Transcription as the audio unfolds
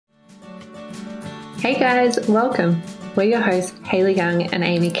Hey guys, welcome. We're your hosts, Hayley Young and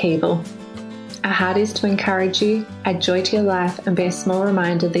Amy Keeble. Our heart is to encourage you, add joy to your life, and be a small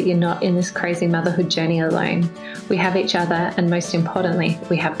reminder that you're not in this crazy motherhood journey alone. We have each other, and most importantly,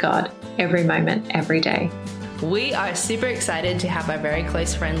 we have God every moment, every day. We are super excited to have our very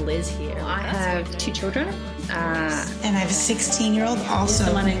close friend Liz here. I have 2 children. And I have a 16-year-old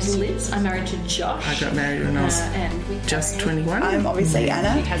also. My name's Liz. I'm married to Josh. I got married when I was just 21. I'm obviously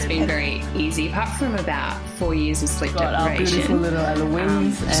Anna. It has been very easy, apart from about 4 years of sleep deprivation. Beautiful little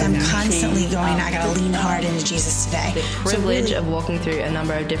Eloise. So I'm constantly going, I gotta lean hard into Jesus today. The privilege of walking through a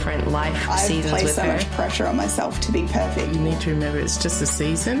number of different life seasons with her. I place so much pressure on myself to be perfect. You need to remember it's just a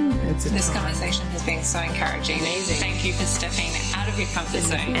season. This conversation has been so encouraging. Amazing. Thank you for stepping out of your comfort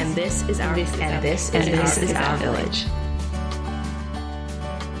zone. And this is our village.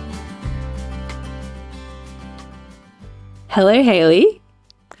 Hello, Hayley.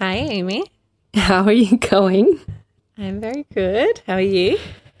 Hi, Amy. How are you going? I'm very good. How are you?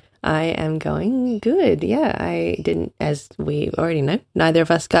 I am going good. Yeah, I didn't, as we already know, neither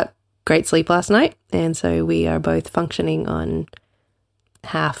of us got great sleep last night. And so we are both functioning on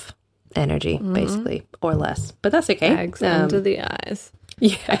half energy, basically, or less. But that's okay. Bags under the eyes.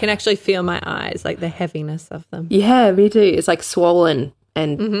 Yeah. I can actually feel my eyes, like the heaviness of them. Yeah, me too. It's like swollen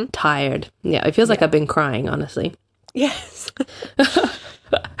and tired. Yeah, it feels like I've been crying, honestly. Yes.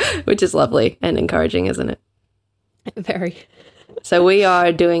 Which is lovely and encouraging, isn't it? Very. So we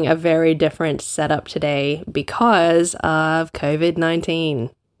are doing a very different setup today because of COVID-19.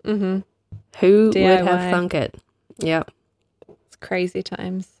 Mm-hmm. Who DIY. would have thunk it? Yep. It's crazy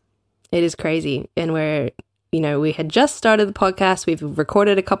times. It is crazy. And we had just started the podcast. We've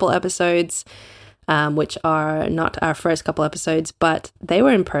recorded a couple episodes, which are not our first couple episodes, but they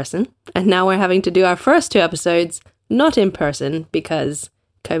were in person. And now we're having to do our first 2 episodes not in person because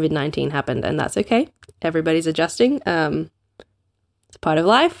COVID-19 happened, and that's okay. Everybody's adjusting. It's part of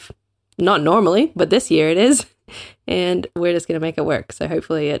life. Not normally, but this year it is. And we're just going to make it work. So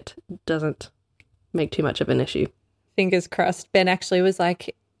hopefully it doesn't make too much of an issue. Fingers crossed. Ben actually was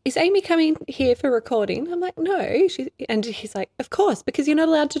like, is Amy coming here for recording? I'm like, no. And he's like, of course, because you're not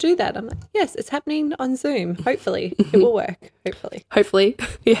allowed to do that. I'm like, yes, it's happening on Zoom. Hopefully it will work. Hopefully.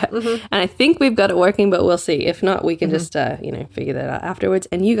 Yeah. Mm-hmm. And I think we've got it working, but we'll see. If not, we can just, figure that out afterwards.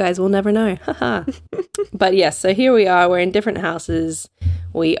 And you guys will never know. But yes, so here we are. We're in different houses.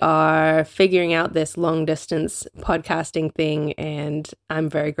 We are figuring out this long distance podcasting thing. And I'm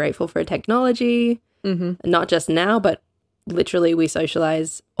very grateful for technology. Mm-hmm. Not just now, but literally we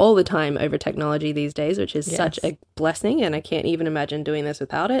socialize all the time over technology these days, which is such a blessing, and I can't even imagine doing this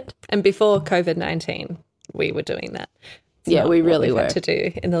without it. And before COVID-19, we were doing that. We really were. Had to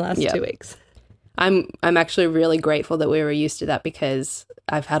do in the last 2 weeks. I'm actually really grateful that we were used to that because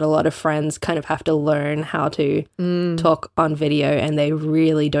I've had a lot of friends kind of have to learn how to talk on video, and they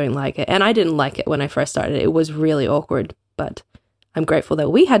really don't like it. And I didn't like it when I first started. It was really awkward, but I'm grateful that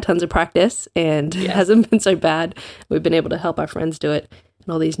we had tons of practice and it hasn't been so bad. We've been able to help our friends do it,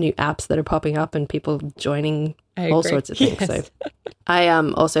 and all these new apps that are popping up and people joining all sorts of things.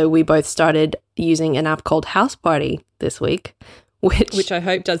 Yes. So we both started using an app called House Party this week, which I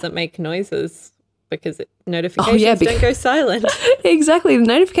hope doesn't make noises because notifications don't go silent. Exactly. The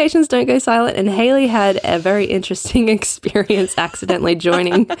notifications don't go silent. And Hayley had a very interesting experience accidentally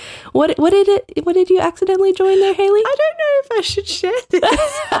joining. What did you accidentally join there, Hayley? I don't know if I should share this.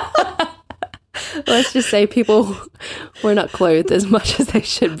 Let's just say people were not clothed as much as they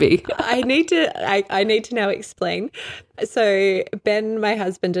should be. I need to now explain. So Ben, my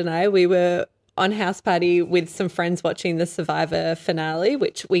husband, and I, we were on House Party with some friends watching the Survivor finale,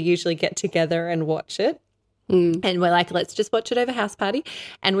 which we usually get together and watch it. And we're like, let's just watch it over House Party.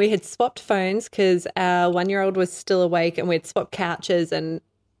 And we had swapped phones because our 1-year-old was still awake, and we'd swapped couches, and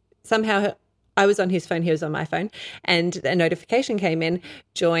somehow I was on his phone, he was on my phone, and a notification came in,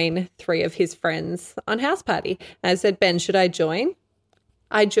 join 3 of his friends on House Party. And I said, Ben, should I join?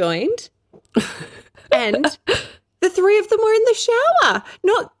 I joined. And the 3 of them were in the shower,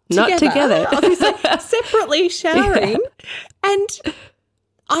 not together. Obviously, separately showering. Yeah. And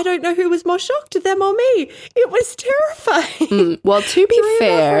I don't know who was more shocked, them or me. It was terrifying. Well, to be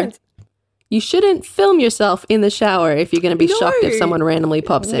fair, you shouldn't film yourself in the shower if you're going to be shocked if someone randomly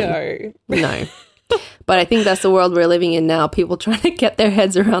pops in. No. But I think that's the world we're living in now. People trying to get their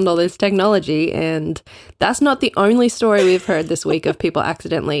heads around all this technology. And that's not the only story we've heard this week of people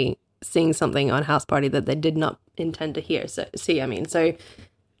accidentally seeing something on House Party that they did not intend to hear. So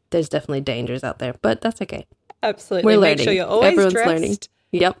there's definitely dangers out there, but that's okay. Absolutely. We're Make learning. sure you're always Everyone's dressed. learning.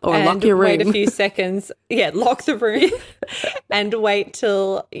 Yep, or and lock your room. wait a few seconds. Yeah, lock the room and wait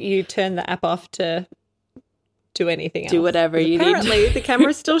till you turn the app off to do anything else. Do whatever you need. Apparently, the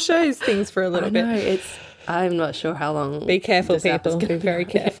camera still shows things for a little bit. No, I'm not sure how long. Be careful, this app is people. gonna Be very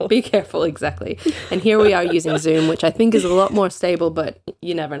careful. Be careful, exactly. And here we are using Zoom, which I think is a lot more stable, but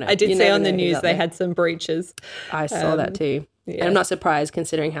you never know. I did You see never on the know who's news out they there. had some breaches. I saw that too. yeah. And I'm not surprised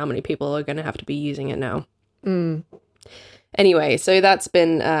considering how many people are going to have to be using it now. Anyway, so that's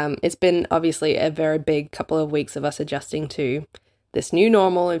been, it's been obviously a very big couple of weeks of us adjusting to this new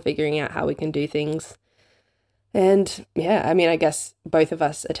normal and figuring out how we can do things. And yeah, I mean, I guess both of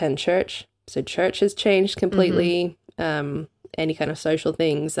us attend church. So church has changed completely. Any kind of social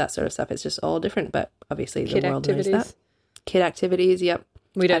things, that sort of stuff, it's just all different. But obviously Kid the world activities. knows that. Kid activities, yep.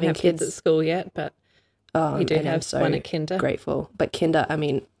 We don't Having have kids at school yet, but we do and I'm have so one at kinder. Grateful. But kinder, I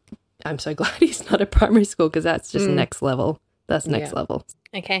mean, I'm so glad he's not at primary school because that's just next level. That's next level.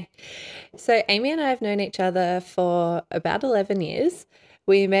 Okay. So Amy and I have known each other for about 11 years.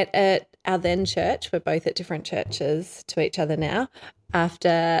 We met at our then church. We're both at different churches to each other now.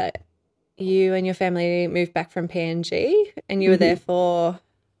 After you and your family moved back from PNG, and you were there for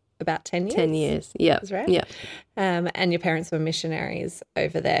about 10 years. 10 years. Yeah. That's right. Yeah. And your parents were missionaries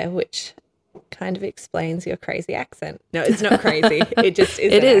over there, which kind of explains your crazy accent. No, it's not crazy. It just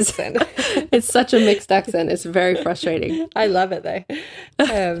is It an is. accent. It's such a mixed accent. It's very frustrating. I love it though.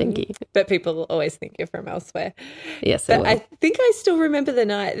 Thank you. But people always think you're from elsewhere. Yes, I But will. I think I still remember the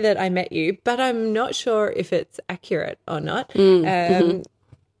night that I met you, but I'm not sure if it's accurate or not.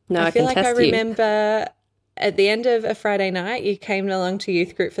 No, I feel can like I test you. remember at the end of a Friday night, you came along to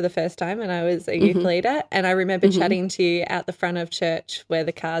youth group for the first time, and I was a youth leader. And I remember chatting to you out the front of church where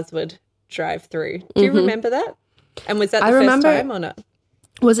the cars would drive through. Do you remember that? And was that the first time or not?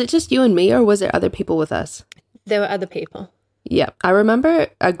 Was it just you and me, or was there other people with us? There were other people. Yeah, I remember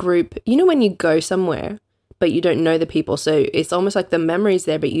a group. You know when you go somewhere, but you don't know the people, so it's almost like the memory's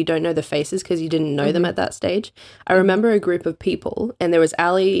there, but you don't know the faces because you didn't know them at that stage. I remember a group of people, and there was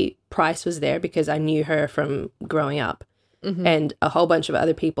Ali Price was there because I knew her from growing up, and a whole bunch of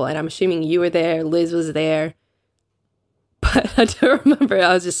other people, and I'm assuming you were there, Liz was there, but I don't remember.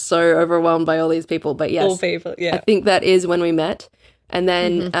 I was just so overwhelmed by all these people, but yes. All people, yeah. I think that is when we met. And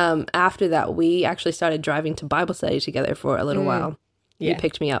then after that, we actually started driving to Bible study together for a little while. Yeah. You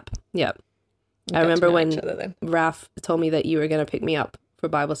picked me up. Yep. I got to remember know when each other then. Raf told me that you were going to pick me up for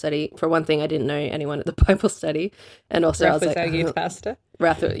Bible study. For one thing, I didn't know anyone at the Bible study. And also I Ralph was was like, our youth pastor.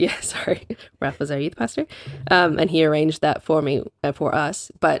 Raf was our youth pastor. And he arranged that for me, for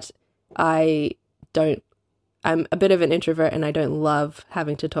us. But I'm a bit of an introvert and I don't love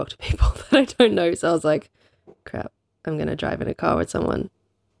having to talk to people that I don't know. So I was like, crap, I'm going to drive in a car with someone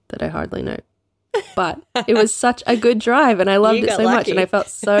that I hardly know. But it was such a good drive and I loved You it got so much. lucky. And I felt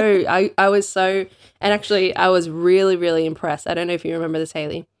so, I was so, and actually I was really, really impressed. I don't know if you remember this,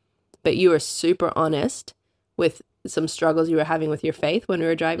 Haley, but you were super honest with some struggles you were having with your faith when we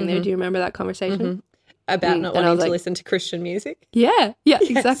were driving there. Do you remember that conversation? About not and I wanting was to like- listen to Christian music. Yeah,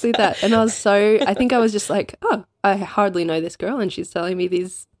 exactly that. And I think I was just like, oh, I hardly know this girl and she's telling me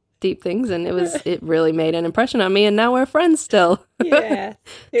these deep things and it really made an impression on me and now we're friends still. Yeah,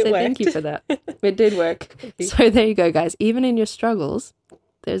 it So worked. thank you for that. It did work. So there you go, guys. Even in your struggles,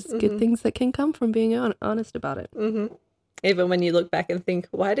 there's good things that can come from being honest about it. Even when you look back and think,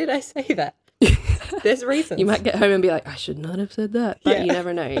 why did I say that? There's reasons. You might get home and be like, I should not have said that. But Yeah. you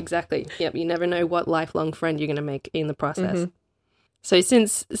never know. Exactly. Yep. You never know what lifelong friend you're going to make in the process. So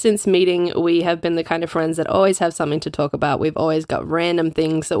since meeting, we have been the kind of friends that always have something to talk about. We've always got random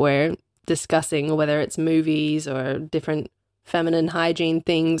things that we're discussing, whether it's movies or different feminine hygiene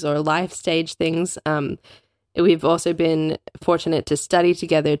things or life stage things. We've also been fortunate to study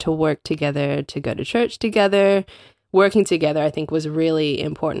together, to work together, to go to church together. Working together, I think, was really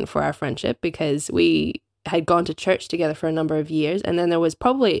important for our friendship because we had gone to church together for a number of years. And then there was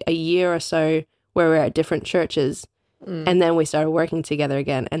probably a year or so where we were at different churches. And then we started working together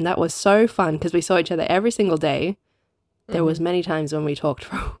again. And that was so fun because we saw each other every single day. There was many times when we talked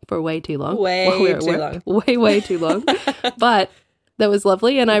for way too long. Way while we were at too work. Way too long. But that was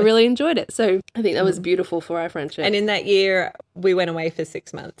lovely and I really enjoyed it. So I think that was beautiful for our friendship. And in that year, we went away for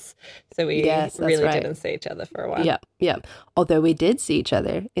 6 months. So we Yes, that's really right. didn't see each other for a while. Yeah. Although we did see each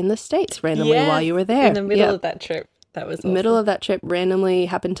other in the States randomly Yes, while you were there. in the middle Yeah. of that trip. That was awesome. Middle of that trip randomly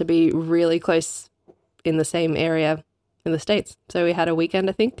happened to be really close in the same area in the States. So we had a weekend,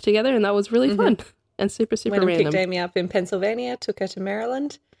 I think, together and that was really fun and super Went and random. picked Amy up in Pennsylvania, took her to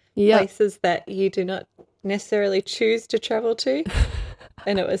Maryland. Yeah. Places that you do not necessarily choose to travel to.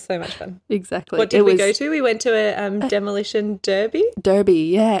 And it was so much fun. Exactly. What did we go to? We went to a demolition derby.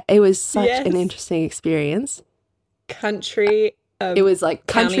 Derby, yeah. It was such an interesting experience. Country. It was like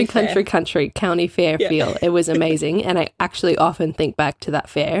country county fair feel. It was amazing. And I actually often think back to that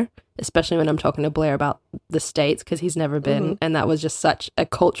fair, especially when I'm talking to Blair about the States, because he's never been. And that was just such a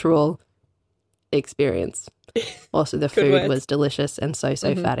cultural experience. Also, the food was delicious and so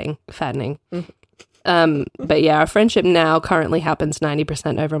fattening. But yeah, our friendship now currently happens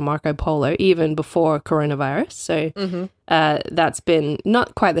 90% over Marco Polo, even before coronavirus. So that's been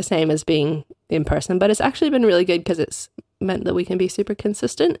not quite the same as being in person, but it's actually been really good because it's meant that we can be super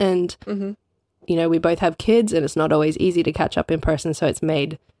consistent. And, you know, we both have kids and it's not always easy to catch up in person. So it's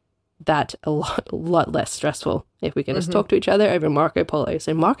made that a lot less stressful if we can just talk to each other over Marco Polo.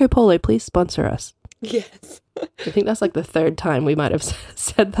 So Marco Polo, please sponsor us. Yes. I think that's like the third time we might have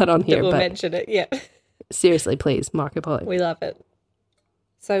said that on here. We'll mention it, yeah. Seriously, please, Marco Polo. We love it.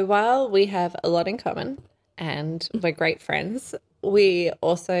 So while we have a lot in common and we're great friends, we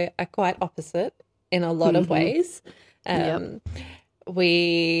also are quite opposite in a lot of ways.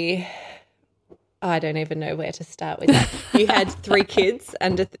 I don't even know where to start with that. You had 3 kids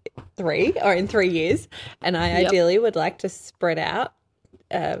under 3 or in 3 years, and I ideally would like to spread out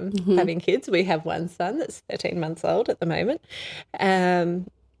having kids. We have one son that's 13 months old at the moment.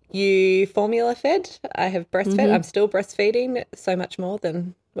 You formula fed. I have breastfed. I'm still breastfeeding so much more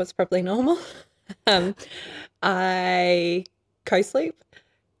than what's probably normal. I co-sleep,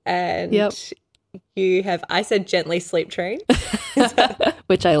 and you have, I said gently sleep train.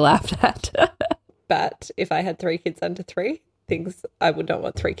 Which I laughed at. But if I had 3 kids under 3, I would not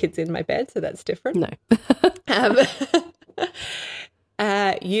want 3 kids in my bed, so that's different. No.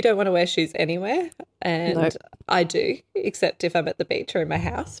 You don't want to wear shoes anywhere, and I do, except if I'm at the beach or in my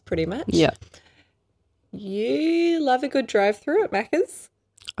house, pretty much. Yeah. You love a good drive-through at Macca's.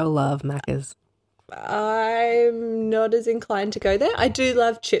 I love Macca's. I'm not as inclined to go there. I do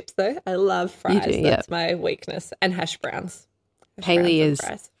love chips, though. I love fries. That's my weakness. And hash browns. Haley is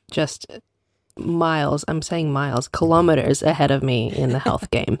just kilometers ahead of me in the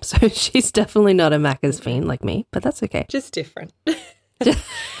health game. So she's definitely not a Macca's fiend like me, but that's okay. Just different.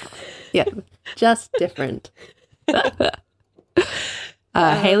 Just different.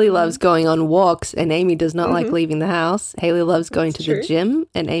 Haley loves going on walks and Amy does not like leaving the house. Haley loves going to the gym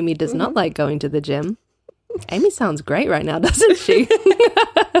and Amy does not like going to the gym. Amy sounds great right now, doesn't she?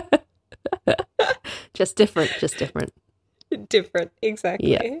 Just different. Different,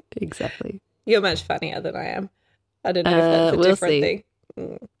 exactly. Yeah, exactly. You're much funnier than I am. I don't know if that's a different thing.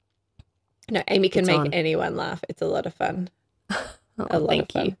 No, Amy can make anyone laugh. It's a lot of fun.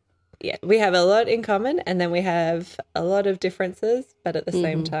 Thank you. Yeah, we have a lot in common and then we have a lot of differences, but at the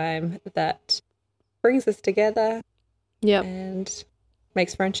same time that brings us together and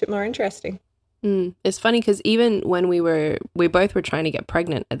makes friendship more interesting. It's funny because even when we both were trying to get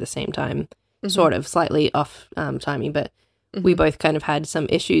pregnant at the same time, sort of slightly off timing, but we both kind of had some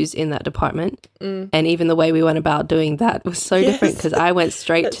issues in that department. And even the way we went about doing that was so different because I went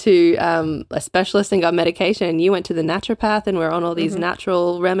straight to a specialist and got medication, and you went to the naturopath and we're on all these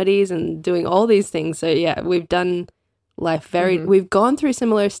natural remedies and doing all these things. So yeah, we've done life we've gone through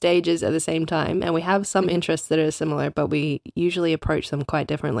similar stages at the same time, and we have some interests that are similar, but we usually approach them quite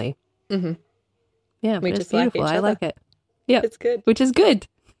differently. Yeah, we just it's beautiful. like each other. I like it. Yeah, it's good. Which is good.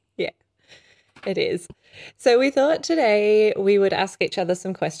 Yeah, it is. So we thought today we would ask each other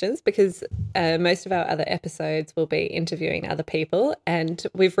some questions because most of our other episodes will be interviewing other people, and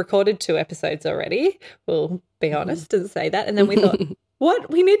we've recorded 2 episodes already. We'll be honest and say that. And then we thought,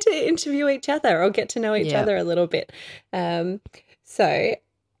 we need to interview each other or get to know each other a little bit. So,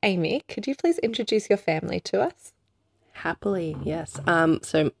 Amy, could you please introduce your family to us? Happily, yes.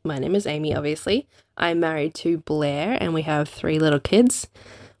 So my name is Amy, obviously. I'm married to Blair and we have 3 little kids.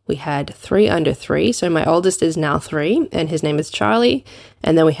 We had 3 under 3, so my oldest is now 3, and his name is Charlie.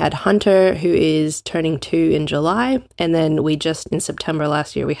 And then we had Hunter, who is turning 2 in July. And then in September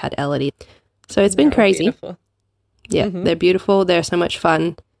last year, we had Elodie. So it's been crazy. Beautiful. Yeah, they're beautiful. They're so much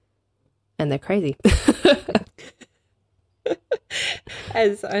fun. And they're crazy.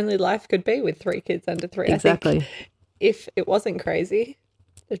 As only life could be with 3 kids under 3. Exactly. I think if it wasn't crazy,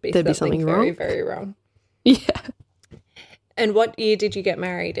 there'd be something very, wrong. Very wrong. Yeah. And what year did you get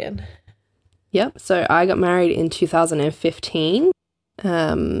married in? Yep. So I got married in 2015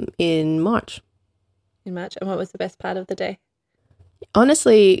 in March. In March. And what was the best part of the day?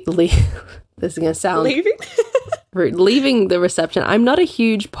 Honestly, this is going to sound leaving? rude. Leaving the reception. I'm not a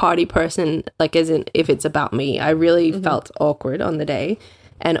huge party person, like as in if it's about me. I really felt awkward on the day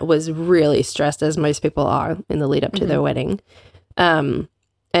and was really stressed, as most people are in the lead up to their wedding.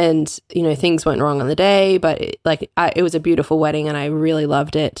 And, you know, things went wrong on the day, but it was a beautiful wedding and I really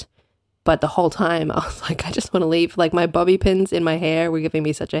loved it. But the whole time I was like, I just want to leave. Like my bobby pins in my hair were giving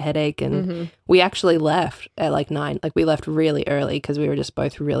me such a headache. And we actually left at like 9. Like we left really early because we were just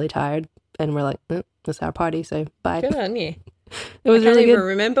both really tired. And we're like, that's our party, so bye. Good on you. It was I can't really even good.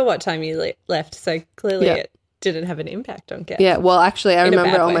 remember what time you left, so clearly it didn't have an impact on guests. Yeah, well, actually, I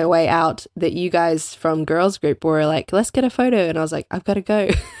remember on way. my way out that you guys from girls group were like, let's get a photo. And I was like, I've got to go.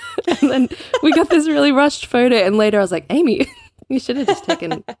 And then we got this really rushed photo. And later I was like, Amy, you should have just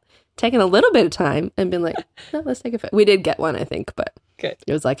taken a little bit of time and been like, no, let's take a photo. We did get one, I think, but good.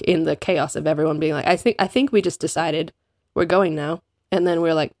 It was like in the chaos of everyone being like, I think we just decided we're going now. And then we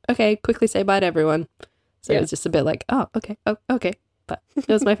were like, okay, quickly say bye to everyone. So it was just a bit like, oh, okay. But it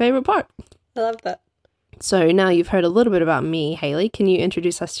was my favorite part. I love that. So now you've heard a little bit about me, Hayley. Can you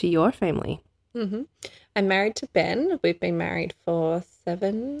introduce us to your family? Mm-hmm. I'm married to Ben. We've been married for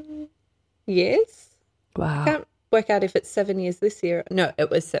 7 years. Wow. I can't work out if it's 7 years this year. No, it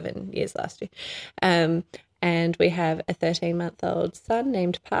was 7 years last year. And we have a 13-month-old son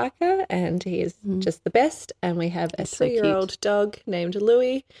named Parker, and he is just the best. And we have a 3-year-old dog named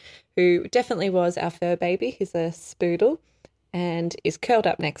Louie, who definitely was our fur baby. He's a spoodle and is curled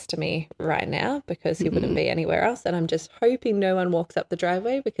up next to me right now because he wouldn't be anywhere else. And I'm just hoping no one walks up the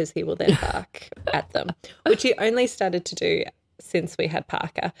driveway because he will then bark at them, which he only started to do since we had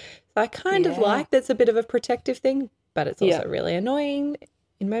Parker. So I kind of like that's a bit of a protective thing, but it's also really annoying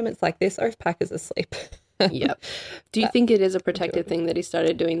in moments like this or if Parker's asleep. Yep. Do you think it is a protective thing that he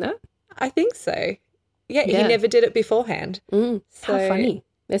started doing that? I think so. Yeah, he never did it beforehand. So how funny.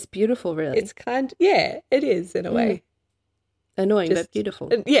 That's beautiful, really. It's it is in a way. Annoying, but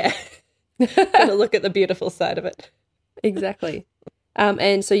beautiful. Yeah. Gotta look at the beautiful side of it. Exactly.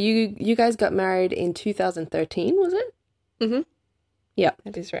 And so you guys got married in 2013, was it? Mm-hmm. Yeah.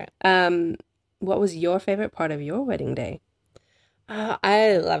 That is right. What was your favorite part of your wedding day?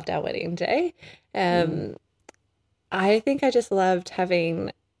 I loved our wedding day. I think I just loved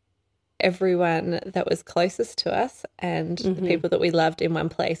having everyone that was closest to us and the people that we loved in one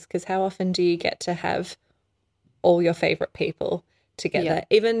place, because how often do you get to have all your favorite people together?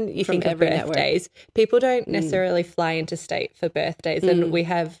 Even you think of birthdays, people don't necessarily fly into state for birthdays, and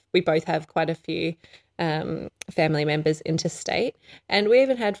we both have quite a few family members interstate, and we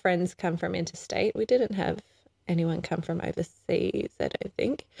even had friends come from interstate. We didn't have anyone come from overseas, I don't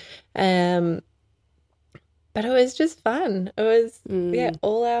think. But it was just fun. It was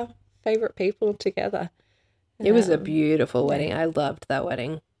all our favorite people together. It was a beautiful wedding. I loved that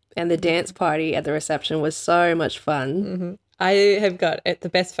wedding. And the dance party at the reception was so much fun. Mm-hmm. I have got the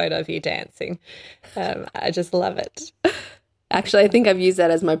best photo of you dancing. I just love it. Actually, I think I've used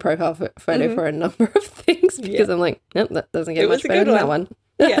that as my profile photo for a number of things because I'm like, nope, that doesn't get much better than that one.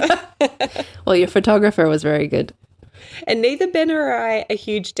 Yeah. Well, your photographer was very good. And neither Ben or I are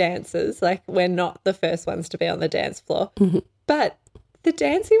huge dancers. Like, we're not the first ones to be on the dance floor. But the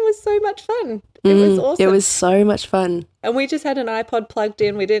dancing was so much fun. It was awesome. It was so much fun. And we just had an iPod plugged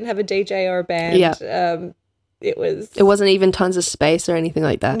in. We didn't have a DJ or a band. Yeah. It wasn't even tons of space or anything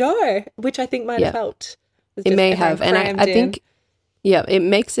like that. No, which I think might have helped. It may have. And I think,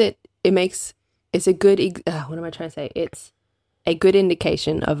 it's a good, what am I trying to say? It's a good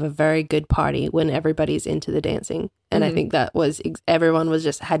indication of a very good party when everybody's into the dancing. And I think that was, everyone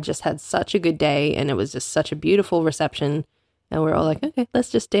was had such a good day, and it was just such a beautiful reception. And we're all like, okay, let's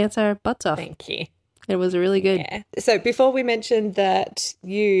just dance our butts off. Thank you. It was really good. Yeah. So before we mentioned that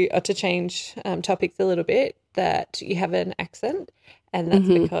to change topics a little bit, that you have an accent, and that's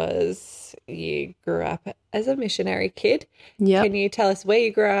because you grew up as a missionary kid. Yeah. Can you tell us where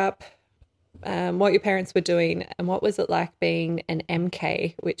you grew up, what your parents were doing, and what was it like being an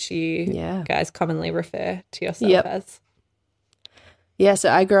MK, which you guys commonly refer to yourself as? Yeah,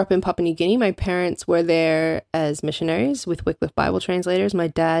 so I grew up in Papua New Guinea. My parents were there as missionaries with Wycliffe Bible translators. My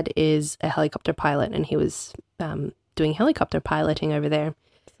dad is a helicopter pilot, and he was doing helicopter piloting over there.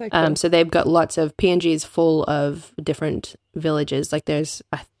 So cool. So they've got lots of PNGs full of different villages. Like there's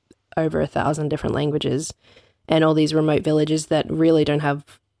over 1,000 different languages, and all these remote villages that really don't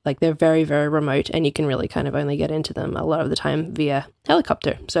have, like, they're very, very remote, and you can really kind of only get into them a lot of the time via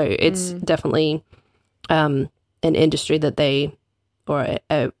helicopter. So it's definitely an industry that or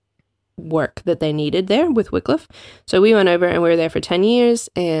a work that they needed there with Wycliffe. So we went over and we were there for 10 years,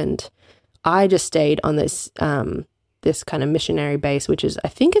 and I just stayed on this this kind of missionary base, which is, I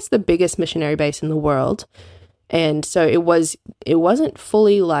think it's the biggest missionary base in the world. And so it wasn't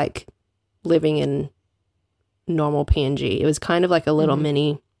fully like living in normal PNG. It was kind of like a little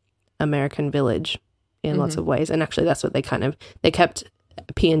mini American village in lots of ways. And actually that's what they kept,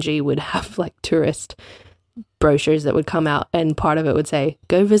 PNG would have like tourist brochures that would come out, and part of it would say,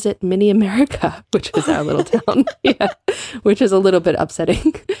 go visit Mini America, which is our little town. Yeah, which is a little bit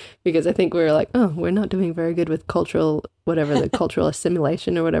upsetting because I think we were like, oh, we're not doing very good with cultural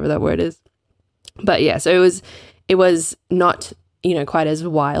assimilation or whatever that word is. But yeah, so it was not, quite as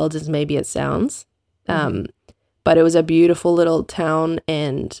wild as maybe it sounds. But it was a beautiful little town,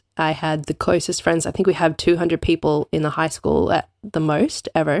 and I had the closest friends. I think we had 200 people in the high school at the most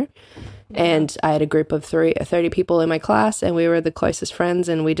ever. And I had a group of 30 people in my class, and we were the closest friends,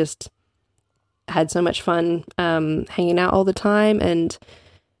 and we just had so much fun hanging out all the time. And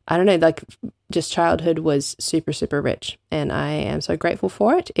I don't know, like just childhood was super, super rich, and I am so grateful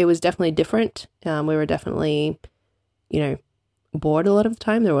for it. It was definitely different. We were definitely, bored a lot of the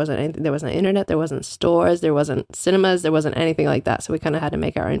time. There wasn't anything, there wasn't internet, there wasn't stores, there wasn't cinemas, there wasn't anything like that. So we kind of had to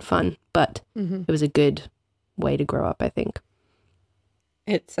make our own fun, but it was a good way to grow up, I think.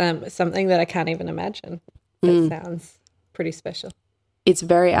 It's something that I can't even imagine. It sounds pretty special. It's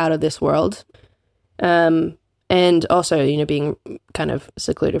very out of this world. And also, being kind of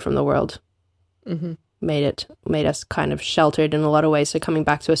secluded from the world made us kind of sheltered in a lot of ways. So coming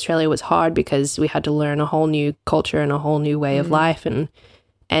back to Australia was hard because we had to learn a whole new culture and a whole new way of life and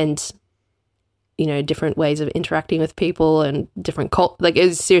different ways of interacting with people and different like it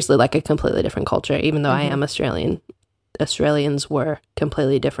was seriously like a completely different culture, even though I am Australian. Australians were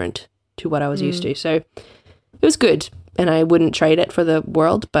completely different to what I was used to. So it was good, and I wouldn't trade it for the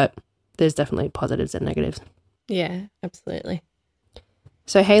world, but there's definitely positives and negatives. Yeah, absolutely.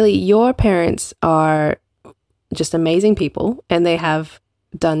 So Hayley, your parents are just amazing people, and they're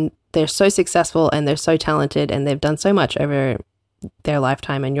so successful and they're so talented, and they've done so much over their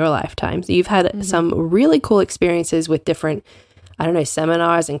lifetime and your lifetime. So you've had some really cool experiences with different,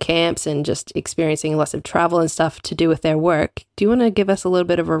 seminars and camps and just experiencing lots of travel and stuff to do with their work. Do you want to give us a little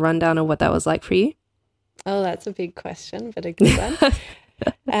bit of a rundown of what that was like for you? Oh, that's a big question, but a good one.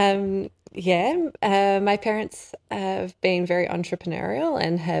 My parents have been very entrepreneurial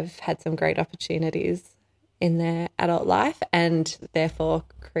and have had some great opportunities in their adult life, and therefore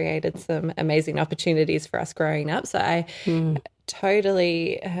created some amazing opportunities for us growing up. So I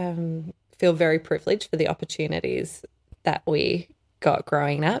totally feel very privileged for the opportunities that we got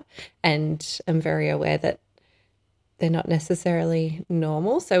growing up, and I'm very aware that they're not necessarily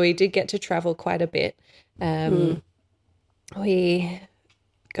normal. So we did get to travel quite a bit. We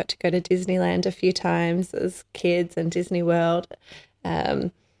got to go to Disneyland a few times as kids and Disney World.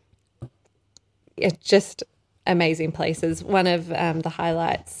 Just amazing places. One of the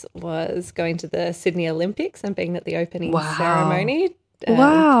highlights was going to the Sydney Olympics and being at the opening ceremony.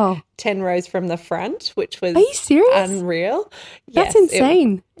 10 rows from the front, which was Are you serious? Unreal. That's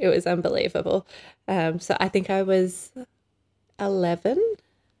insane. It was unbelievable. So I think I was 11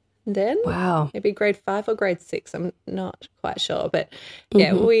 then. Wow. Maybe grade 5 or grade 6. I'm not quite sure. But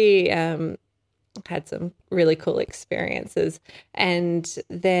yeah, we had some really cool experiences. And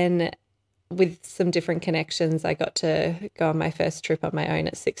then with some different connections, I got to go on my first trip on my own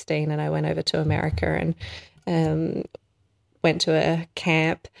at 16, and I went over to America and went to a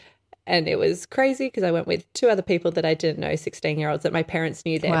camp, and it was crazy because I went with 2 other people that I didn't know, 16-year-olds that my parents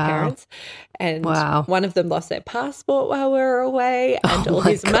knew their parents, and one of them lost their passport while we were away and all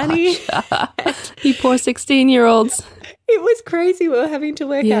his money. You poor 16-year-olds. It was crazy. We were having to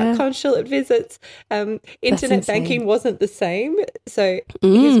work out consulate visits. Internet banking wasn't the same, so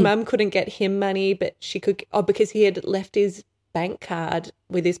his mum couldn't get him money, but she could because he had left his bank card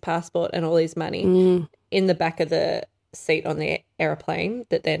with his passport and all his money in the back of the seat on the airplane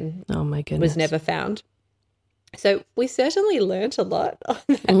that then was never found. So we certainly learnt a lot on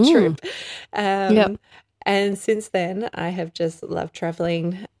that trip. And since then I have just loved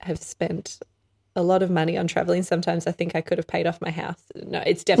traveling, have spent a lot of money on traveling. Sometimes I think I could have paid off my house. No,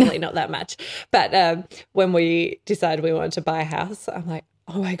 it's definitely not that much. But when we decided we wanted to buy a house, I'm like,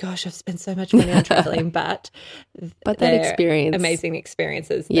 oh my gosh, I've spent so much money on traveling, but that experience, amazing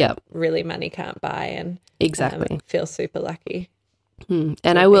experiences that really money can't buy, and feel super lucky. And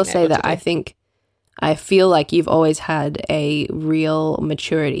I will say that I feel like you've always had a real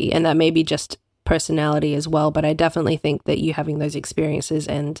maturity, and that may be just personality as well, but I definitely think that you having those experiences,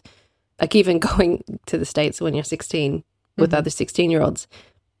 and like even going to the States when you're 16 with other 16-year-olds,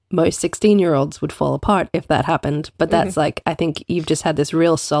 most 16-year-olds would fall apart if that happened. But that's like, I think you've just had this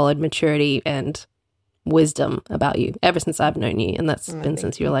real solid maturity and wisdom about you ever since I've known you. And that's been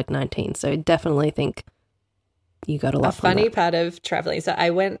since you were like 19. So I definitely think you got a lot from that. A funny part of traveling. So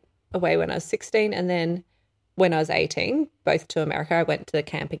I went away when I was 16, and then when I was 18, both to America. I went to the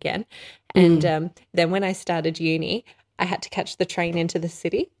camp again. And then when I started uni, I had to catch the train into the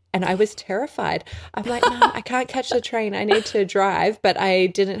city. And I was terrified. I'm like, Mum, I can't catch the train. I need to drive. But I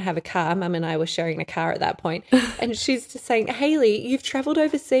didn't have a car. Mum and I were sharing a car at that point. And she's just saying, Hayley, you've travelled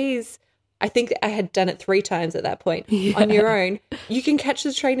overseas. I think I had done it 3 times at that point on your own. You can catch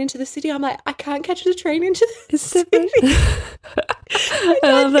the train into the city. I'm like, I can't catch the train into the city. I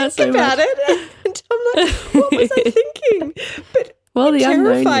love that so about much. it. And I'm like, what was I thinking? But Well, it the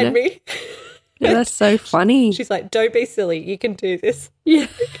unknown, terrified me. Yeah, that's so funny. She's like, don't be silly. You can do this. Yeah.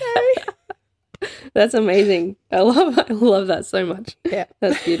 Okay. That's amazing. I love that so much. Yeah.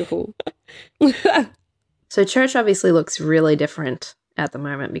 That's beautiful. So church obviously looks really different at the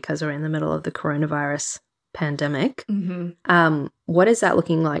moment because we're in the middle of the coronavirus pandemic. Mm-hmm. What is that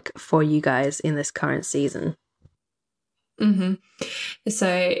looking like for you guys in this current season? Mm-hmm.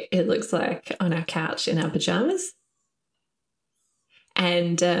 So it looks like on our couch in our pajamas.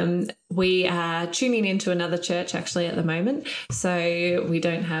 And we are tuning into another church actually at the moment. So we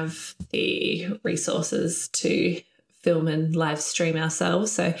don't have the resources to film and live stream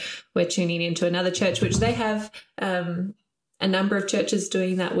ourselves. So we're tuning into another church, which they have a number of churches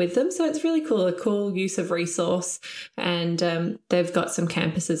doing that with them. So it's really cool, a cool use of resource. And they've got some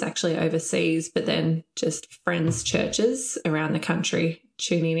campuses actually overseas, but then just friends' churches around the country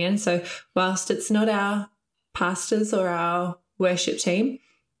tuning in. So whilst it's not our pastors or our worship team,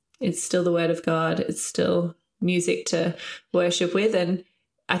 it's still the Word of God. It's still music to worship with. And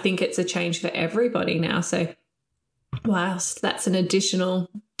I think it's a change for everybody now. So whilst that's an additional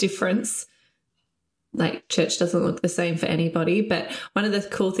difference, like church doesn't look the same for anybody, but one of the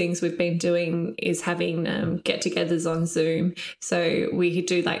cool things we've been doing is having get-togethers on Zoom. So we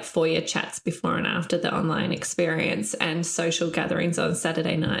do like foyer chats before and after the online experience and social gatherings on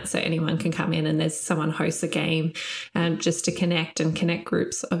Saturday night. So anyone can come in and there's someone hosts a game just to connect, and connect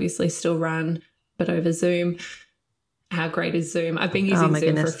groups obviously still run, but over Zoom. How great is Zoom? I've been using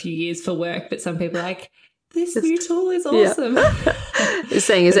Zoom for a few years for work, but some people are like, this new tool is awesome. Yeah. You're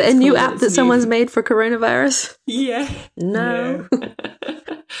saying, is it a new app that someone's made for coronavirus? Yeah. No.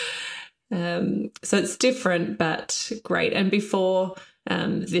 So it's different, but great. And before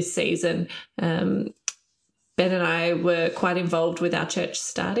this season, Ben and I were quite involved with our church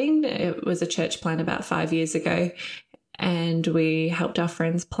starting. It was a church plant about 5 years ago, and we helped our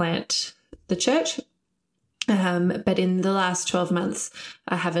friends plant the church. But in the last 12 months,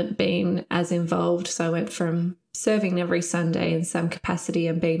 I haven't been as involved. So I went from serving every Sunday in some capacity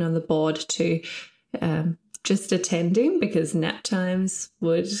and being on the board to just attending, because nap times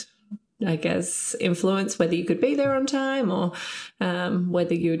would, I guess, influence whether you could be there on time or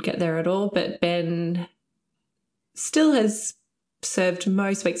whether you would get there at all. But Ben still has served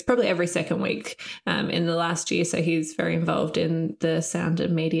most weeks, probably every second week in the last year. So he's very involved in the sound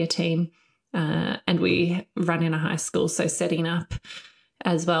and media team. And we run in a high school, so setting up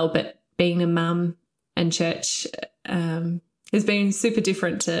as well. But being a mum and church has been super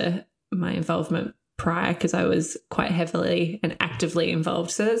different to my involvement prior, because I was quite heavily and actively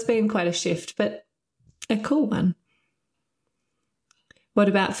involved. So that's been quite a shift, but a cool one. What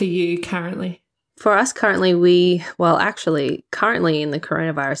about for you currently? For us currently, currently in the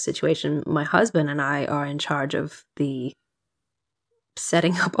coronavirus situation, my husband and I are in charge of the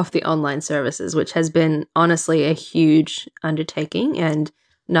setting up of the online services, which has been honestly a huge undertaking, and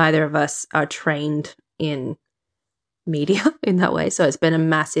neither of us are trained in media in that way. So it's been a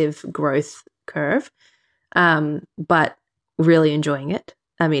massive growth curve, but really enjoying it.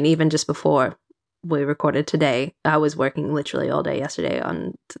 I mean, even just before we recorded today, I was working literally all day yesterday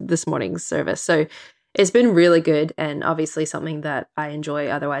on this morning's service. So it's been really good, and obviously something that I enjoy.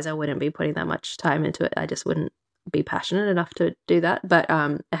 Otherwise, I wouldn't be putting that much time into it. I just wouldn't be passionate enough to do that. But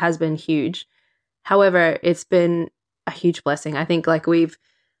it has been huge. However, it's been a huge blessing. I think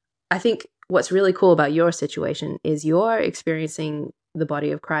what's really cool about your situation is you're experiencing the body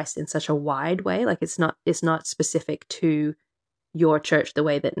of Christ in such a wide way. Like it's not specific to your church the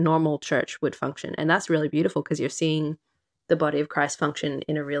way that normal church would function. And that's really beautiful, because you're seeing the body of Christ function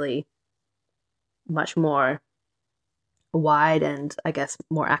in a really much more wide and, I guess,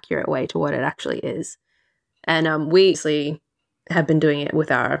 more accurate way to what it actually is. And we actually have been doing it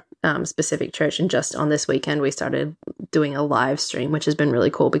with our specific church. And just on this weekend, we started doing a live stream, which has been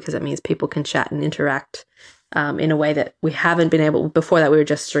really cool, because it means people can chat and interact in a way that we haven't been able. Before that, we were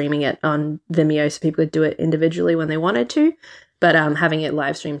just streaming it on Vimeo, so people could do it individually when they wanted to. But having it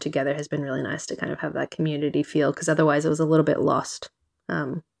live streamed together has been really nice to kind of have that community feel, because otherwise it was a little bit lost,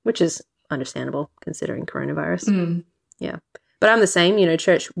 which is understandable considering coronavirus. Yeah. But I'm the same,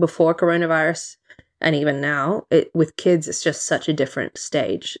 church before coronavirus And even now, with kids, it's just such a different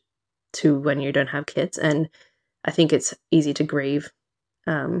stage to when you don't have kids. And I think it's easy to grieve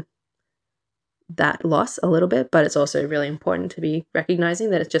that loss a little bit, but it's also really important to be recognizing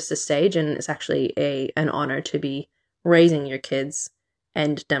that it's just a stage, and it's actually an honor to be raising your kids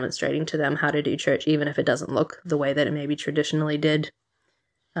and demonstrating to them how to do church, even if it doesn't look the way that it maybe traditionally did.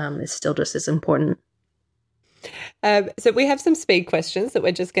 It's still just as important. So we have some speed questions that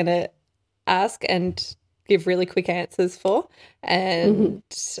we're just going to ask and give really quick answers for. And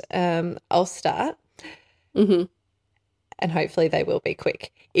I'll start. Mm-hmm. And hopefully they will be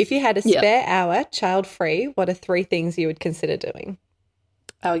quick. If you had a spare hour, child-free, what are 3 things you would consider doing?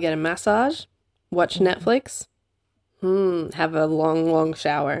 I would get a massage, watch Netflix, have a long, long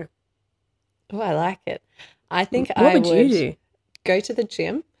shower. Oh, I like it. I think what I would you do? Go to the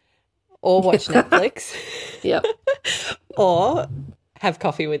gym or watch Netflix. Yep. Or have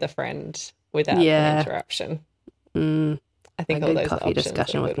coffee with a friend without an interruption. I think a all good those coffee options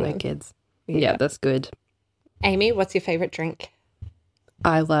discussion with my ones. kids. Yeah, that's good. Amy, what's your favorite drink?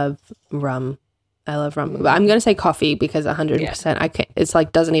 I love rum. But I'm going to say coffee because 100%. I can't, it's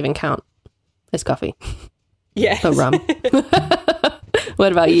like doesn't even count. It's coffee. Yeah. But rum.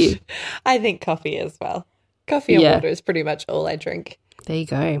 What about you? I think coffee as well. Coffee and water is pretty much all I drink. There you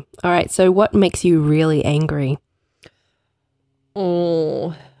go. All right. So what makes you really angry?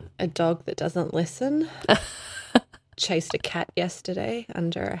 Oh, a dog that doesn't listen. Chased a cat yesterday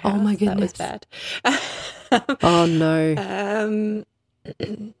under a house. Oh my goodness. That was bad. Oh no.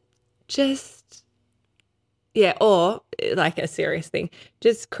 Or like a serious thing,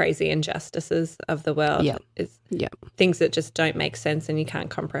 just crazy injustices of the world. Things that just don't make sense and you can't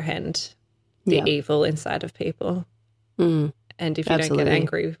comprehend the evil inside of people. And if you don't get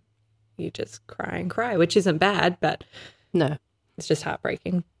angry, you just cry and cry, which isn't bad, but no, it's just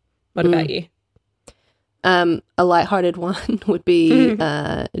heartbreaking. What about you? A lighthearted one would be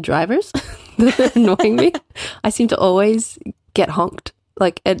drivers that are annoying me. I seem to always get honked.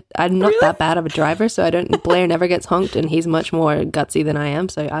 Like, I'm not that bad of a driver, so Blair never gets honked, and he's much more gutsy than I am,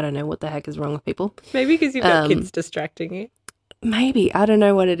 so I don't know what the heck is wrong with people. Maybe because you've got kids distracting you. Maybe. I don't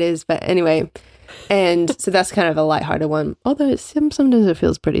know what it is, but anyway. And so that's kind of a lighthearted one, although sometimes it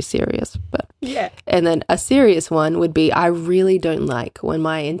feels pretty serious. But yeah. And then a serious one would be, I really don't like when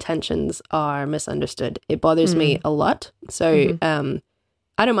my intentions are misunderstood. It bothers me a lot. So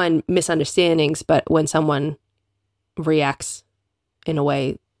I don't mind misunderstandings, but when someone reacts in a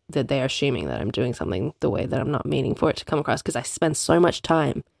way that they're assuming that I'm doing something the way that I'm not meaning for it to come across, because I spend so much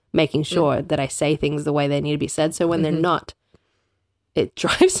time making sure that I say things the way they need to be said. So when they're not, it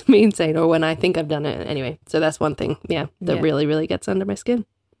drives me insane, or when I think I've done it. Anyway, so that's one thing, that really, really gets under my skin.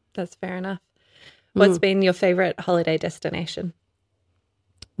 That's fair enough. What's been your favorite holiday destination?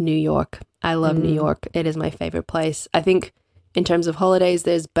 New York. I love New York. It is my favorite place. I think in terms of holidays,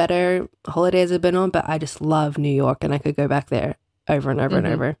 there's better holidays I've been on, but I just love New York, and I could go back there over and over and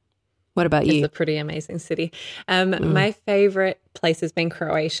over. What about you? It's a pretty amazing city. My favorite place has been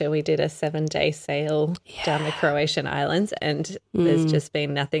Croatia. We did a 7-day sail down the Croatian islands, and there's just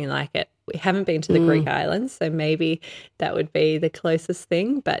been nothing like it. We haven't been to the Greek islands, so maybe that would be the closest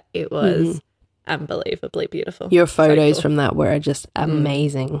thing, but it was unbelievably beautiful. Your photos from that were just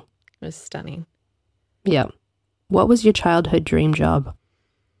amazing. It was stunning. Yeah. What was your childhood dream job?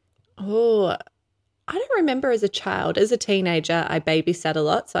 Oh, I don't remember as a child. As a teenager, I babysat a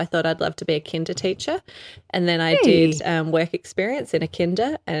lot, so I thought I'd love to be a kinder teacher. And then I did work experience in a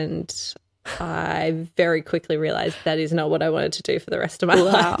kinder, and I very quickly realised that is not what I wanted to do for the rest of my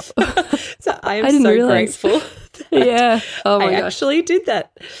life. So I am so grateful that oh my I gosh. actually did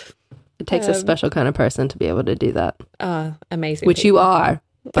that. It takes a special kind of person to be able to do that. Amazing. Which you are,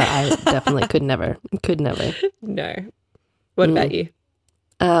 but I definitely could never. No. What about you?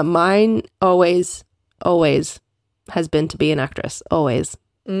 Mine always has been to be an actress, always.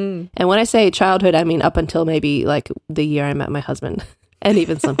 And when I say childhood, I mean up until maybe like the year I met my husband, and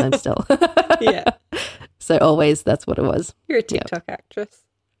even sometimes still. So always, that's what it was. You're a TikTok actress.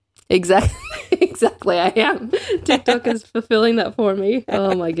 Exactly, I am. TikTok is fulfilling that for me.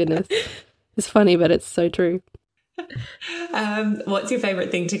 Oh my goodness. It's funny, but it's so true. What's your favorite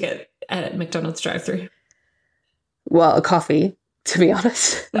thing to get at McDonald's drive-thru? Well, a coffee. To be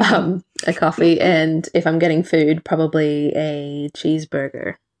honest, a coffee, and if I'm getting food, probably a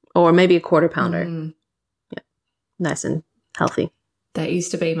cheeseburger or maybe a quarter pounder. Yeah, nice and healthy. That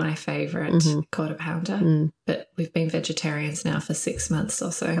used to be my favourite quarter pounder, but we've been vegetarians now for 6 months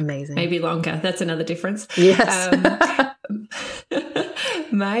or so. Amazing, maybe longer. That's another difference. Yes.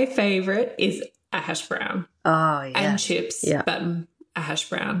 My favourite is a hash brown. Oh, yeah, and chips. Yeah. But a hash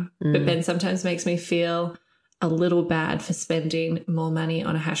brown. But Ben sometimes makes me feel a little bad for spending more money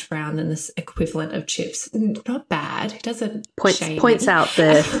on a hash brown than this equivalent of chips. Not bad. He doesn't points out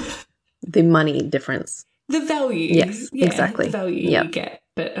the money difference. The value. Yes, exactly. The value you get.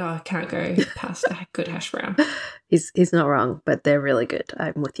 But I can't go past a good hash brown. He's not wrong, but they're really good.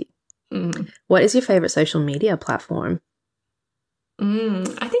 I'm with you. What is your favorite social media platform?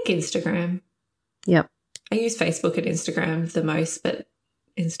 I think Instagram. Yep. I use Facebook and Instagram the most, but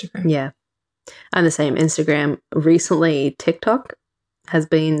Instagram. Yeah. I'm the same. Instagram. Recently, TikTok has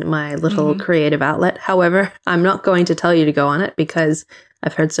been my little creative outlet. However, I'm not going to tell you to go on it because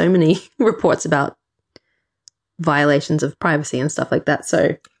I've heard so many reports about violations of privacy and stuff like that.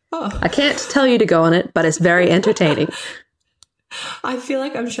 So I can't tell you to go on it, but it's very entertaining. I feel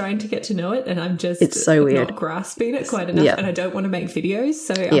like I'm trying to get to know it and I'm just it's so weird. Not grasping it quite enough. And I don't want to make videos.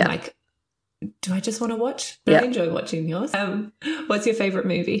 So I'm like, do I just want to watch? But I enjoy watching yours. What's your favorite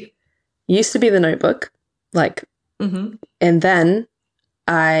movie? Used to be The Notebook. And then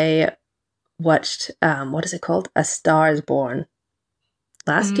I watched, what is it called? A Star is Born.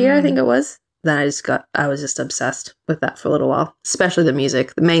 Last year, I think it was. Then I was just obsessed with that for a little while, especially the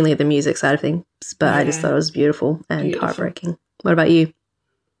music, mainly the music side of things. But I just thought it was beautiful and heartbreaking. What about you?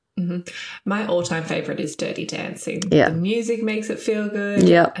 My all-time favorite is Dirty Dancing. Yeah. The music makes it feel good.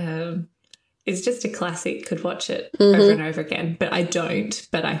 Yeah. It's just a classic. Could watch it over and over again, but I don't.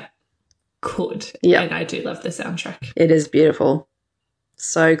 But I could. Yeah. And I do love the soundtrack. It is beautiful.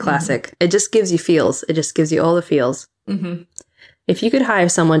 So classic. It just gives you feels. It just gives you all the feels. If you could hire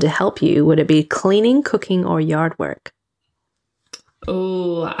someone to help you, would it be cleaning, cooking, or yard work?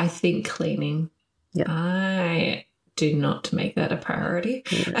 Oh, I think cleaning. Yeah. I do not make that a priority.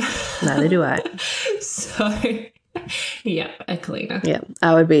 Neither do I. So, yeah, a cleaner. Yeah,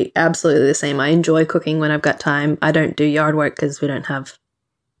 I would be absolutely the same. I enjoy cooking when I've got time. I don't do yard work because we don't have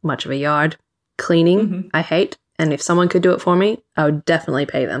much of a yard. Cleaning, I hate. And if someone could do it for me, I would definitely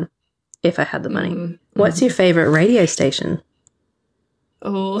pay them if I had the money. What's your favorite radio station?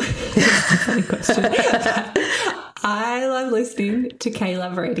 Oh, that's a funny question. I love listening to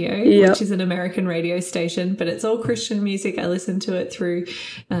K-Love Radio, which is an American radio station, but it's all Christian music. I listen to it through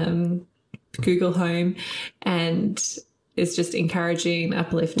Google Home, and it's just encouraging,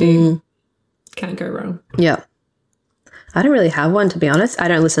 uplifting. Can't go wrong. Yeah. I don't really have one, to be honest. I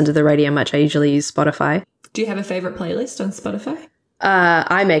don't listen to the radio much. I usually use Spotify. Do you have a favorite playlist on Spotify?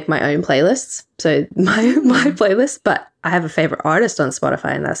 I make my own playlists, so my playlist, but I have a favorite artist on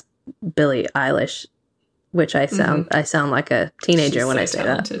Spotify, and that's Billie Eilish, which I sound like a teenager when I say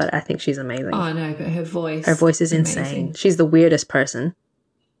that, but I think she's amazing. Oh, no, but her voice is insane. She's the weirdest person,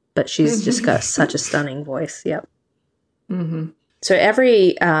 but she's just got such a stunning voice. Yep. So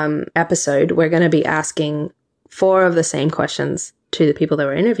every episode, we're going to be asking 4 of the same questions to the people that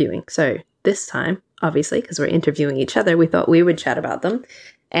we're interviewing. So this time, obviously, because we're interviewing each other, we thought we would chat about them.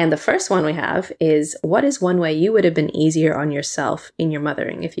 And the first one we have is, what is one way you would have been easier on yourself in your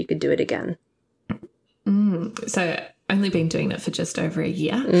mothering if you could do it again? So only been doing it for just over a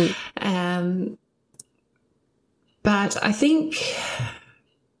year. But I think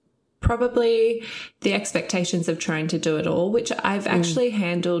probably the expectations of trying to do it all, which I've actually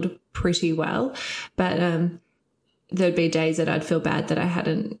handled pretty well. But there'd be days that I'd feel bad that I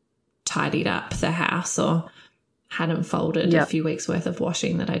hadn't tidied up the house or hadn't folded a few weeks worth of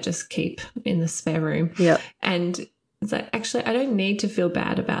washing that I just keep in the spare room. And it's like, actually, I don't need to feel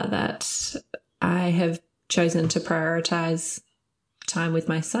bad about that. I have chosen to prioritize time with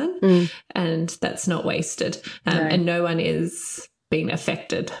my son, and that's not wasted. And no one is being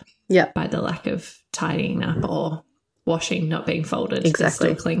affected by the lack of tidying up or washing not being folded. Exactly.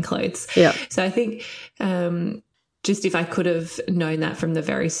 They're still clean clothes. So I think just if I could have known that from the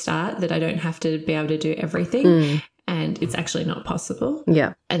very start, that I don't have to be able to do everything and it's actually not possible.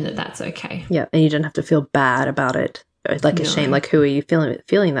 And that's okay. And you don't have to feel bad about it. Like a shame. Like, who are you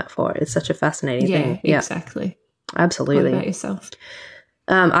feeling that for? It's such a fascinating thing. Exactly. Absolutely. What about yourself?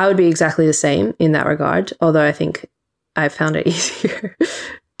 I would be exactly the same in that regard, although I think I found it easier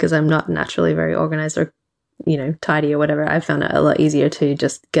because I'm not naturally very organized or, tidy or whatever. I found it a lot easier to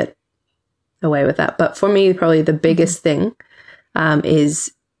just get away with that. But for me, probably the biggest thing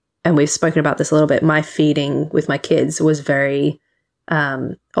is, and we've spoken about this a little bit, my feeding with my kids was very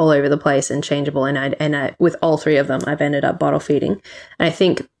all over the place and changeable. And I, with all 3 of them, I've ended up bottle feeding. And I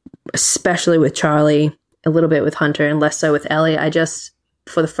think especially with Charlie, a little bit with Hunter, and less so with Ellie, I just,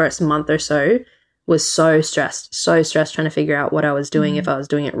 for the first month or so, was so stressed trying to figure out what I was doing, if I was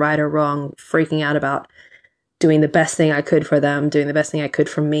doing it right or wrong, freaking out about doing the best thing I could for them, doing the best thing I could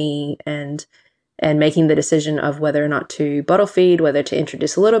for me. And and making the decision of whether or not to bottle feed, whether to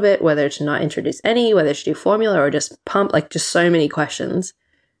introduce a little bit, whether to not introduce any, whether to do formula or just pump, like just so many questions.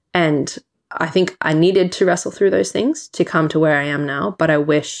 And I think I needed to wrestle through those things to come to where I am now, but I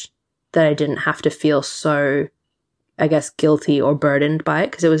wish that I didn't have to feel so, I guess, guilty or burdened by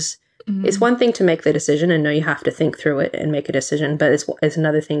it, because it's one thing to make the decision and know you have to think through it and make a decision, but it's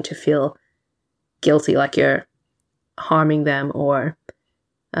another thing to feel guilty, like you're harming them or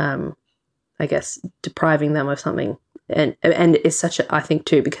I guess depriving them of something. And it's such a, I think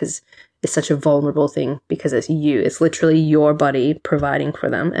too, because it's such a vulnerable thing, because it's literally your body providing for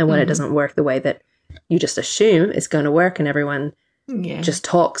them, and when it doesn't work the way that you just assume it's going to work and everyone just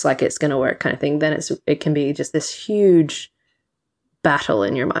talks like it's going to work kind of thing, then it can be just this huge battle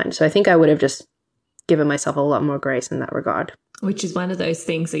in your mind. So I think I would have just given myself a lot more grace in that regard. Which is one of those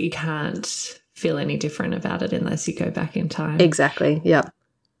things that you can't feel any different about it unless you go back in time. Exactly. Yeah.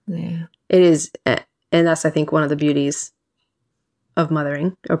 Yeah. It is. And that's, I think, one of the beauties of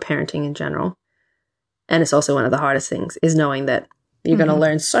mothering or parenting in general. And it's also one of the hardest things, is knowing that you're going to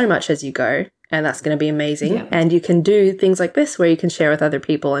learn so much as you go, and that's going to be amazing. Yeah. And you can do things like this where you can share with other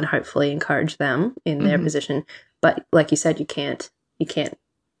people and hopefully encourage them in their position. But like you said, you can't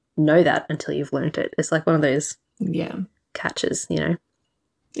know that until you've learned it. It's like one of those catches, you know?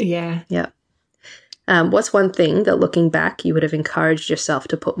 Yeah. Yeah. What's one thing that, looking back, you would have encouraged yourself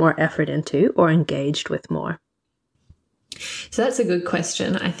to put more effort into or engaged with more? So that's a good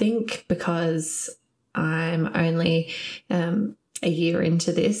question. I think because I'm only a year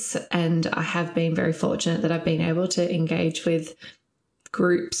into this, and I have been very fortunate that I've been able to engage with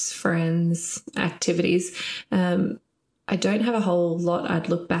groups, friends, activities. I don't have a whole lot I'd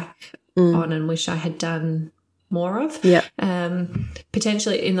look back on and wish I had done more of. Yeah.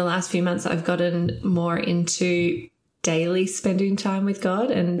 Potentially in the last few months, I've gotten more into daily spending time with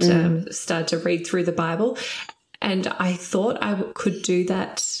God and started to read through the Bible. And I thought I could do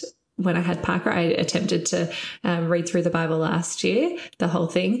that when I had Parker. I attempted to read through the Bible last year, the whole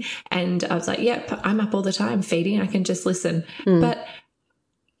thing. And I was like, yep, I'm up all the time feeding. I can just listen. But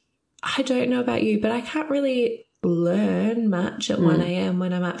I don't know about you, but I can't really learn much at 1 a.m.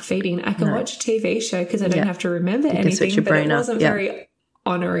 when I'm up feeding. I can watch a TV show because I don't have to remember anything, but it wasn't very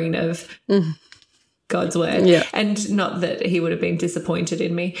honouring of God's word. Yeah. And not that he would have been disappointed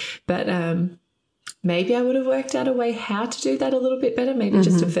in me, but maybe I would have worked out a way how to do that a little bit better, maybe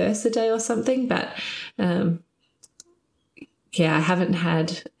just a verse a day or something. But I haven't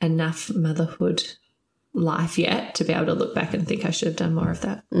had enough motherhood life yet to be able to look back and think I should have done more of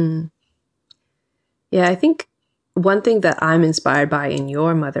that. Yeah, I think one thing that I'm inspired by in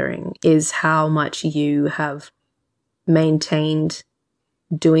your mothering is how much you have maintained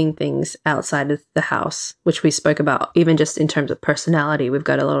doing things outside of the house, which we spoke about, even just in terms of personality. We've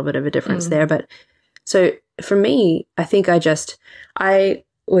got a little bit of a difference there. But so for me, I think we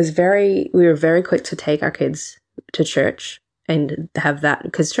were very quick to take our kids to church and have that,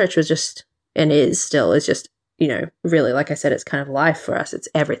 because church was just, and is just, you know, really, like I said, it's kind of life for us. It's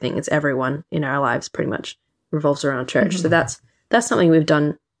everything. It's everyone in our lives pretty much revolves around church. So that's something we've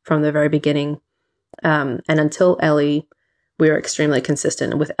done from the very beginning. And until Ellie, we were extremely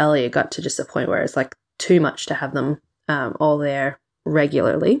consistent. And with Ellie, it got to just a point where it's like too much to have them all there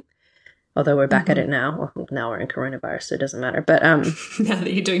regularly. Although we're back at it now. Well, now we're in coronavirus, so it doesn't matter. But now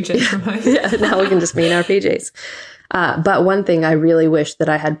that you're doing church from home. Now we can just be in our PJs. But one thing I really wish that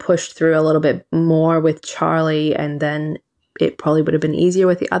I had pushed through a little bit more with Charlie, and then it probably would have been easier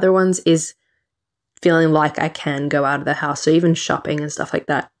with the other ones, is feeling like I can go out of the house. So even shopping and stuff like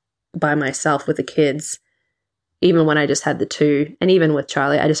that by myself with the kids, even when I just had the two, and even with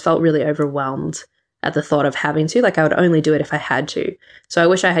Charlie, I just felt really overwhelmed at the thought of having to. Like, I would only do it if I had to. So I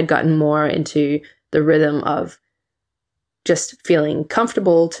wish I had gotten more into the rhythm of just feeling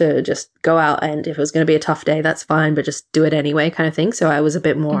comfortable to just go out, and if it was going to be a tough day, that's fine, but just do it anyway kind of thing. So I was a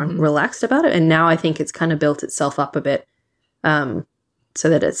bit more relaxed about it. And now I think it's kind of built itself up a bit, so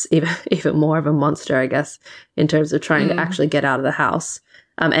that it's even more of a monster, I guess, in terms of trying to actually get out of the house.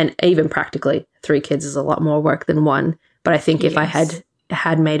 And even practically, 3 kids is a lot more work than 1. But I think if I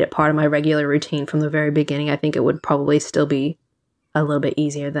had made it part of my regular routine from the very beginning, I think it would probably still be a little bit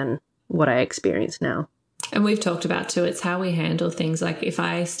easier than what I experience now. And we've talked about too, it's how we handle things. Like if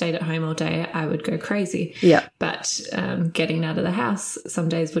I stayed at home all day, I would go crazy. Yeah. But getting out of the house some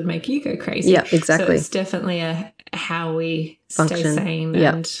days would make you go crazy. Yeah, exactly. So it's definitely how we stay sane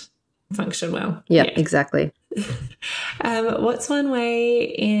and function well. Yeah, exactly. What's one way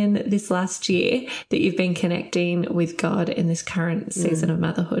in this last year that you've been connecting with God in this current season of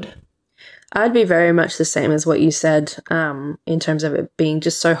motherhood? I'd be very much the same as what you said, in terms of it being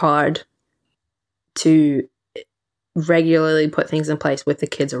just so hard to regularly put things in place with the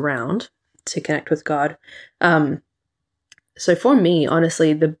kids around to connect with God. So for me,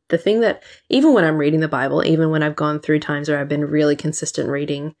 honestly, the thing that, even when I'm reading the Bible, even when I've gone through times where I've been really consistent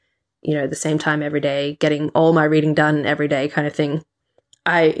reading, the same time every day, getting all my reading done every day kind of thing,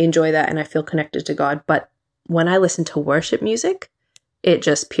 I enjoy that and I feel connected to God. But when I listen to worship music, it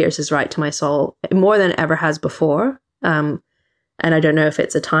just pierces right to my soul more than it ever has before. And I don't know if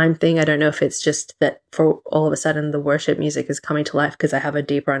it's a time thing. I don't know if it's just that for all of a sudden the worship music is coming to life because I have a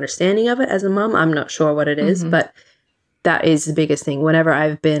deeper understanding of it as a mom. I'm not sure what it is, but that is the biggest thing. Whenever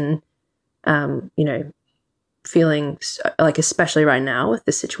I've been, feeling like, especially right now with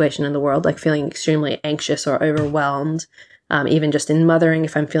the situation in the world, like feeling extremely anxious or overwhelmed, even just in mothering,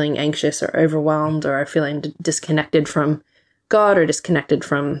 if I'm feeling anxious or overwhelmed or feeling disconnected from God or disconnected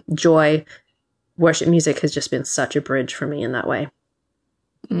from joy, worship music has just been such a bridge for me in that way.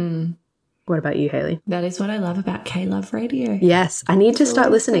 What about you, Hayley? That is what I love about K-Love Radio. Yes, I need to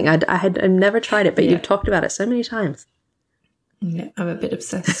start listening. I've never tried it, but you've talked about it so many times. Yeah, I'm a bit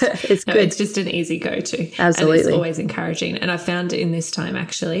obsessed. It's good. It's just an easy go-to. Absolutely. And it's always encouraging. And I found in this time,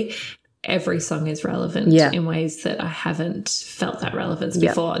 actually, every song is relevant in ways that I haven't felt that relevance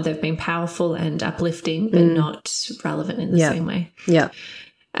before. They've been powerful and uplifting, but not relevant in the same way. Yeah.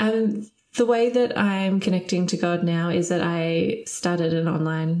 The way that I'm connecting to God now is that I started an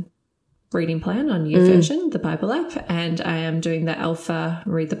online reading plan on YouVersion, the Bible app, and I am doing the Alpha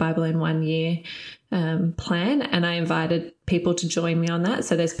Read the Bible in 1 year plan, and I invited people to join me on that.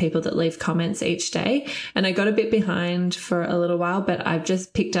 So there's people that leave comments each day, and I got a bit behind for a little while, but I've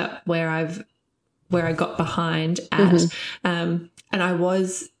just picked up where I got behind at, and I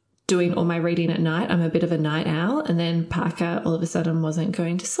was doing all my reading at night. I'm a bit of a night owl, and then Parker all of a sudden wasn't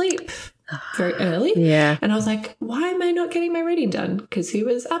going to sleep very early. Yeah. And I was like, why am I not getting my reading done? Because he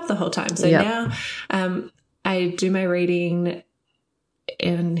was up the whole time. So now I do my reading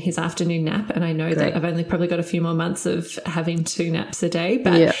in his afternoon nap, and I know that I've only probably got a few more months of having 2 naps a day,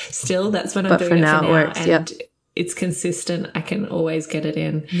 but still that's when I'm doing it for now. It works. And it's consistent. I can always get it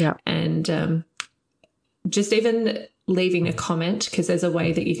in. Yeah. And just even leaving a comment, because there's a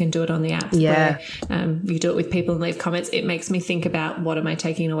way that you can do it on the app where you do it with people and leave comments. It makes me think about, what am I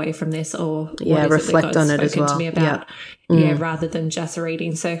taking away from this, or what is reflect it that God's on it as spoken well. to me about, rather than just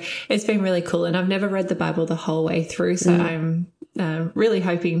reading. So it's been really cool, and I've never read the Bible the whole way through, so I'm really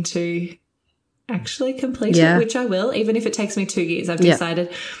hoping to actually complete it, which I will, even if it takes me 2 years. I've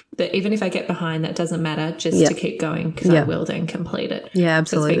decided that even if I get behind, that doesn't matter, just to keep going, because I will then complete it. Yeah,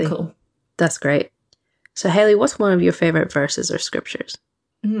 absolutely. So it's been cool. That's great. So, Hayley, what's one of your favorite verses or scriptures?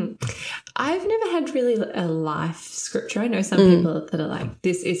 I've never had really a life scripture. I know some people that are like,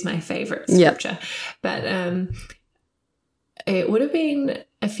 this is my favorite scripture. But it would have been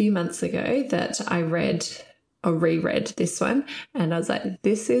a few months ago that I read or reread this one, and I was like,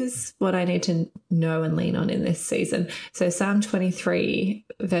 this is what I need to know and lean on in this season. So Psalm 23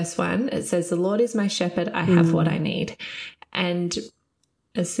 verse 1, it says, the Lord is my shepherd, I have what I need. And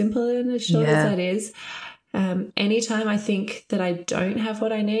as simple and as short as that is, anytime I think that I don't have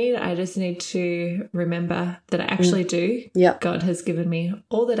what I need, I just need to remember that I actually do. God has given me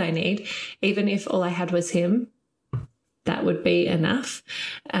all that I need. Even if all I had was him, that would be enough.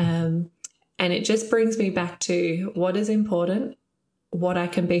 And it just brings me back to what is important, what I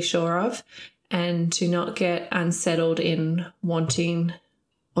can be sure of, and to not get unsettled in wanting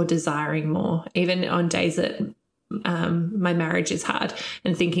or desiring more, even on days that my marriage is hard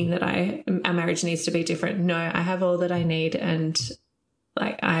and thinking that our marriage needs to be different. No, I have all that I need, and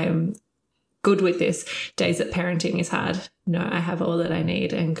like, I'm good with this. Days that parenting is hard. No, I have all that I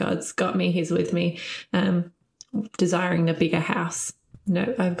need, and God's got me. He's with me. Desiring a bigger house.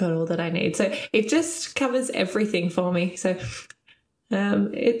 No, I've got all that I need. So it just covers everything for me. So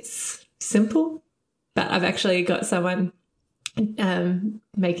it's simple, but I've actually got someone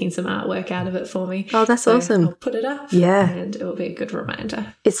making some artwork out of it for me. Oh, that's awesome. I'll put it up. Yeah. And it will be a good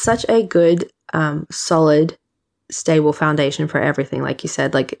reminder. It's such a good, solid, stable foundation for everything. Like you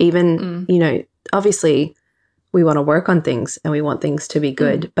said, like even, obviously we want to work on things and we want things to be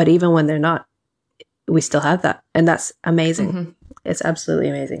good, but even when they're not, we still have that. And that's amazing. It's absolutely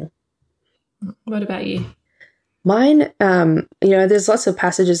amazing. What about you? Mine, there's lots of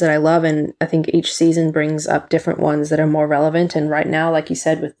passages that I love, and I think each season brings up different ones that are more relevant. And right now, like you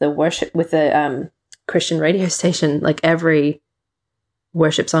said, with the Christian radio station, like every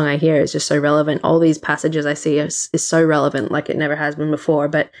worship song I hear is just so relevant. All these passages I see is so relevant, like it never has been before.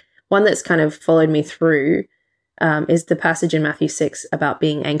 But one that's kind of followed me through is the passage in Matthew 6 about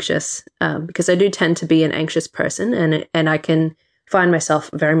being anxious, because I do tend to be an anxious person, and I can find myself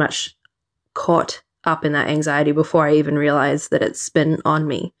very much caught up in that anxiety before I even realized that it's been on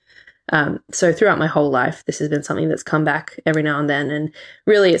me. So throughout my whole life, this has been something that's come back every now and then. And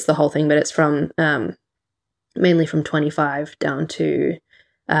really it's the whole thing, but it's from mainly from 25 down to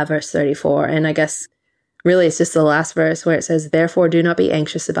verse 34. And I guess really it's just the last verse where it says, "Therefore do not be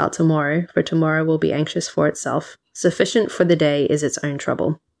anxious about tomorrow, for tomorrow will be anxious for itself. Sufficient for the day is its own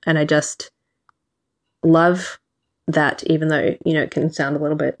trouble." And I just love that, even though, you know, it can sound a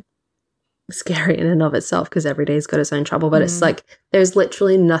little bit scary in and of itself because every day's got its own trouble, but it's like there's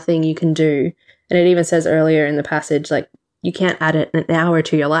literally nothing you can do. And it even says earlier in the passage, like, you can't add an hour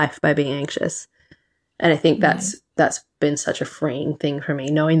to your life by being anxious. And I think that's been such a freeing thing for me,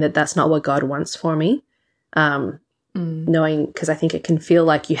 knowing that that's not what God wants for me. Knowing, because I think it can feel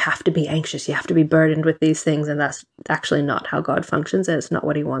like you have to be anxious, you have to be burdened with these things, and that's actually not how God functions, and it's not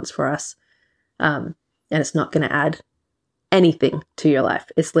what he wants for us. And it's not going to add anything to your life.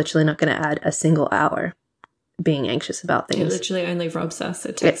 It's literally not going to add a single hour being anxious about things. It literally only robs us.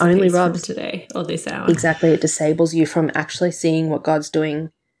 It takes only peace robs from today or this hour. Exactly. It disables you from actually seeing what God's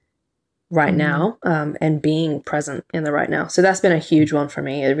doing right now, and being present in the right now. So that's been a huge one for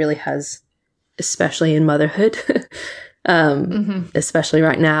me. It really has, especially in motherhood, especially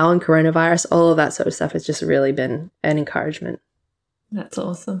right now, and coronavirus, all of that sort of stuff has just really been an encouragement. That's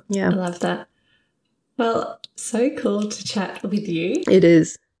awesome. Yeah. I love that. Well, so cool to chat with you. It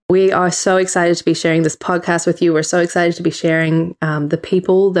is. We are so excited to be sharing this podcast with you. We're so excited to be sharing the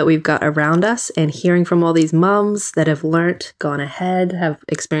people that we've got around us and hearing from all these mums that have learnt, gone ahead, have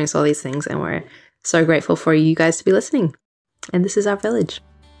experienced all these things. And we're so grateful for you guys to be listening. And this is Our Village.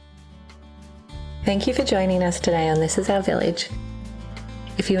 Thank you for joining us today on This Is Our Village.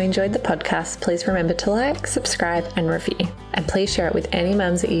 If you enjoyed the podcast, please remember to like, subscribe and review. And please share it with any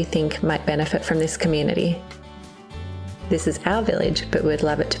mums that you think might benefit from this community. This is our village, but we'd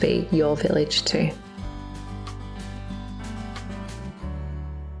love it to be your village too.